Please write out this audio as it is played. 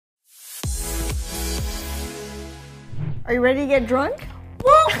Are you ready to get drunk?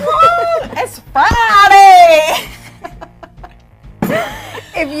 Woo woo! It's Friday!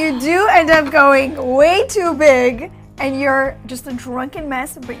 If you do end up going way too big and you're just a drunken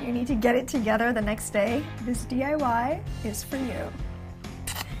mess, but you need to get it together the next day, this DIY is for you.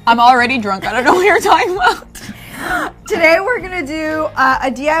 I'm already drunk. I don't know what you're talking about. Today we're gonna do a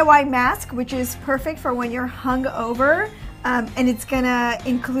DIY mask, which is perfect for when you're hungover. And it's gonna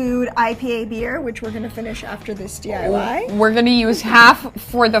include IPA beer, which we're gonna finish after this DIY. We're gonna use half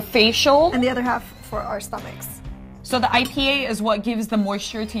for the facial. And the other half for our stomachs. So the IPA is what gives the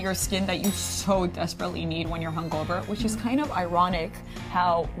moisture to your skin that you so desperately need when you're hungover, which is kind of ironic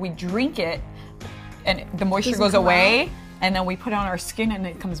how we drink it and the moisture goes away and then we put it on our skin and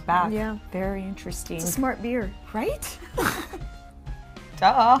it comes back. Yeah. Very interesting. It's a smart beer. Right?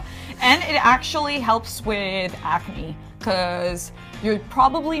 Duh. And it actually helps with acne because you're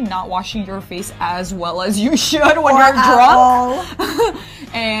probably not washing your face as well as you should when you're drunk.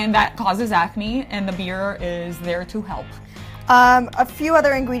 And that causes acne, and the beer is there to help. A few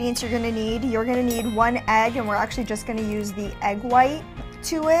other ingredients you're gonna need. You're gonna need 1 egg, and we're actually just gonna use the egg white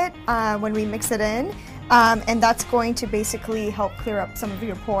to it when we mix it in. And that's going to basically help clear up some of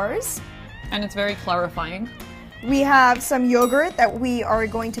your pores. And it's very clarifying. We have some yogurt that we are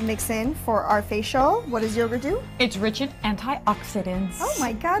going to mix in for our facial. What does yogurt do? It's rich in antioxidants. Oh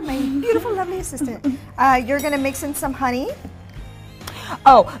my God, my beautiful, lovely assistant. You're gonna mix in some honey.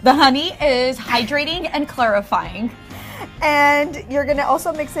 Oh, the honey is hydrating and clarifying. And you're gonna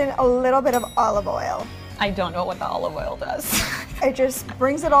also mix in a little bit of olive oil. I don't know what the olive oil does. It just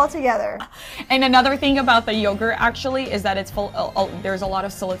brings it all together. And another thing about the yogurt actually is that it's full, there's a lot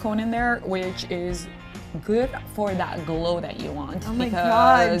of silicone in there, which is good for that glow that you want. Oh my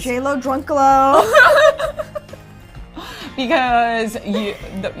God, J-Lo drunk glow. Because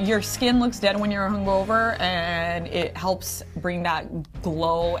your skin looks dead when you're hungover, and it helps bring that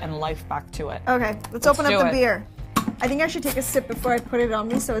glow and life back to it. Okay, let's open up the beer. I think I should take a sip before I put it on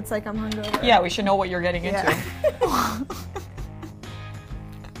me so it's like I'm hungover. Yeah, we should know what you're getting into.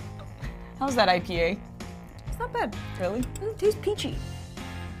 How's that IPA? It's not bad. Really? It tastes peachy.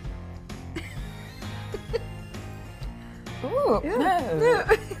 Ooh,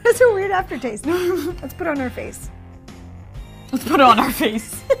 yeah. That's a weird aftertaste. Let's put it on our face. Let's put it on our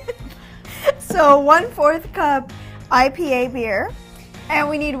face. So 1/4 cup IPA beer, and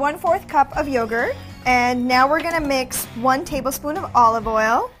we need 1/4 cup of yogurt. And now we're gonna mix 1 tablespoon of olive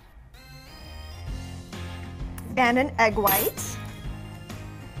oil and an egg white.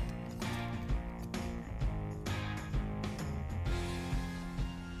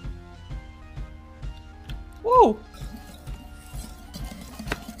 Whoa.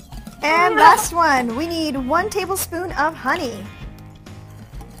 And last one, we need 1 tablespoon of honey.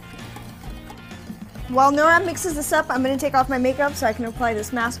 While Nora mixes this up, I'm going to take off my makeup so I can apply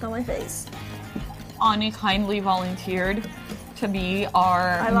this mask on my face. Ani kindly volunteered to be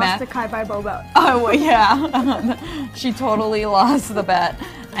our I lost the Kai Bai Boba. Oh, well, yeah. She totally lost the bet.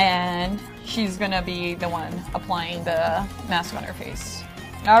 And she's going to be the one applying the mask on her face.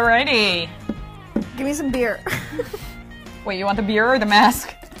 Alrighty. Give me some beer. Wait, you want the beer or the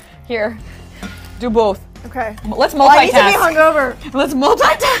mask? Here, do both. Okay. Let's multitask. Well, I need to be hungover. Let's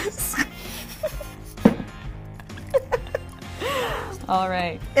multitask. All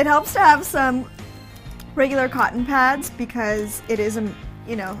right. It helps to have some regular cotton pads because it is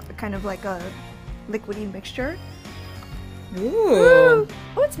kind of like a liquidy mixture. Ooh.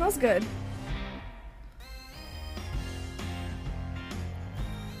 Oh, it smells good.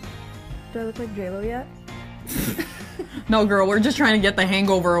 Do I look like J-Lo yet? No, girl, we're just trying to get the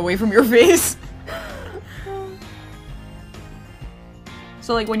hangover away from your face.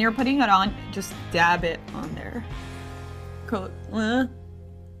 So, like, when you're putting it on, just dab it on there. Put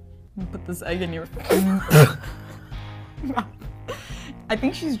this egg in your face. I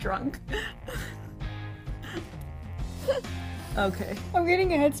think she's drunk. Okay. I'm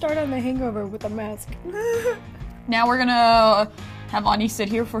getting a head start on the hangover with a mask. Now we're gonna have Ani sit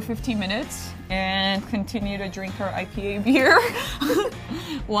here for 15 minutes and continue to drink her IPA beer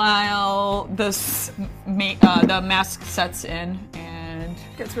while the mask sets in and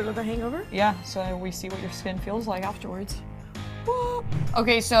gets rid of the hangover. Yeah, so we see what your skin feels like afterwards.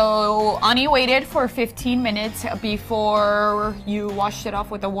 Okay, so Ani waited for 15 minutes before you washed it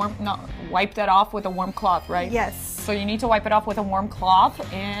off with a wiped it off with a warm cloth, right? Yes. So you need to wipe it off with a warm cloth.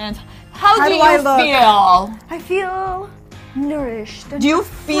 And how do you feel? I feel nourished. Do you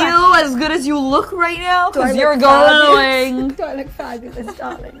feel as good as you look right now? Because you're glowing. glowing. Do I look fabulous,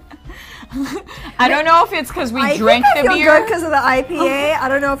 darling? I don't know if it's because we drank the beer. I feel good because of the IPA. I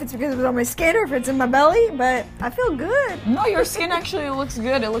don't know if it's because it's on my skin or if it's in my belly, but I feel good. No, your skin actually looks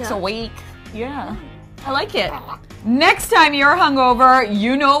good. It looks awake. Yeah. I like it. Next time you're hungover,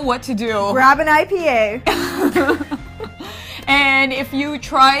 you know what to do. Grab an IPA. And if you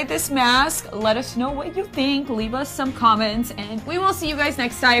try this mask, let us know what you think. Leave us some comments, and we will see you guys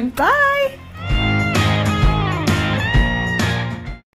next time. Bye.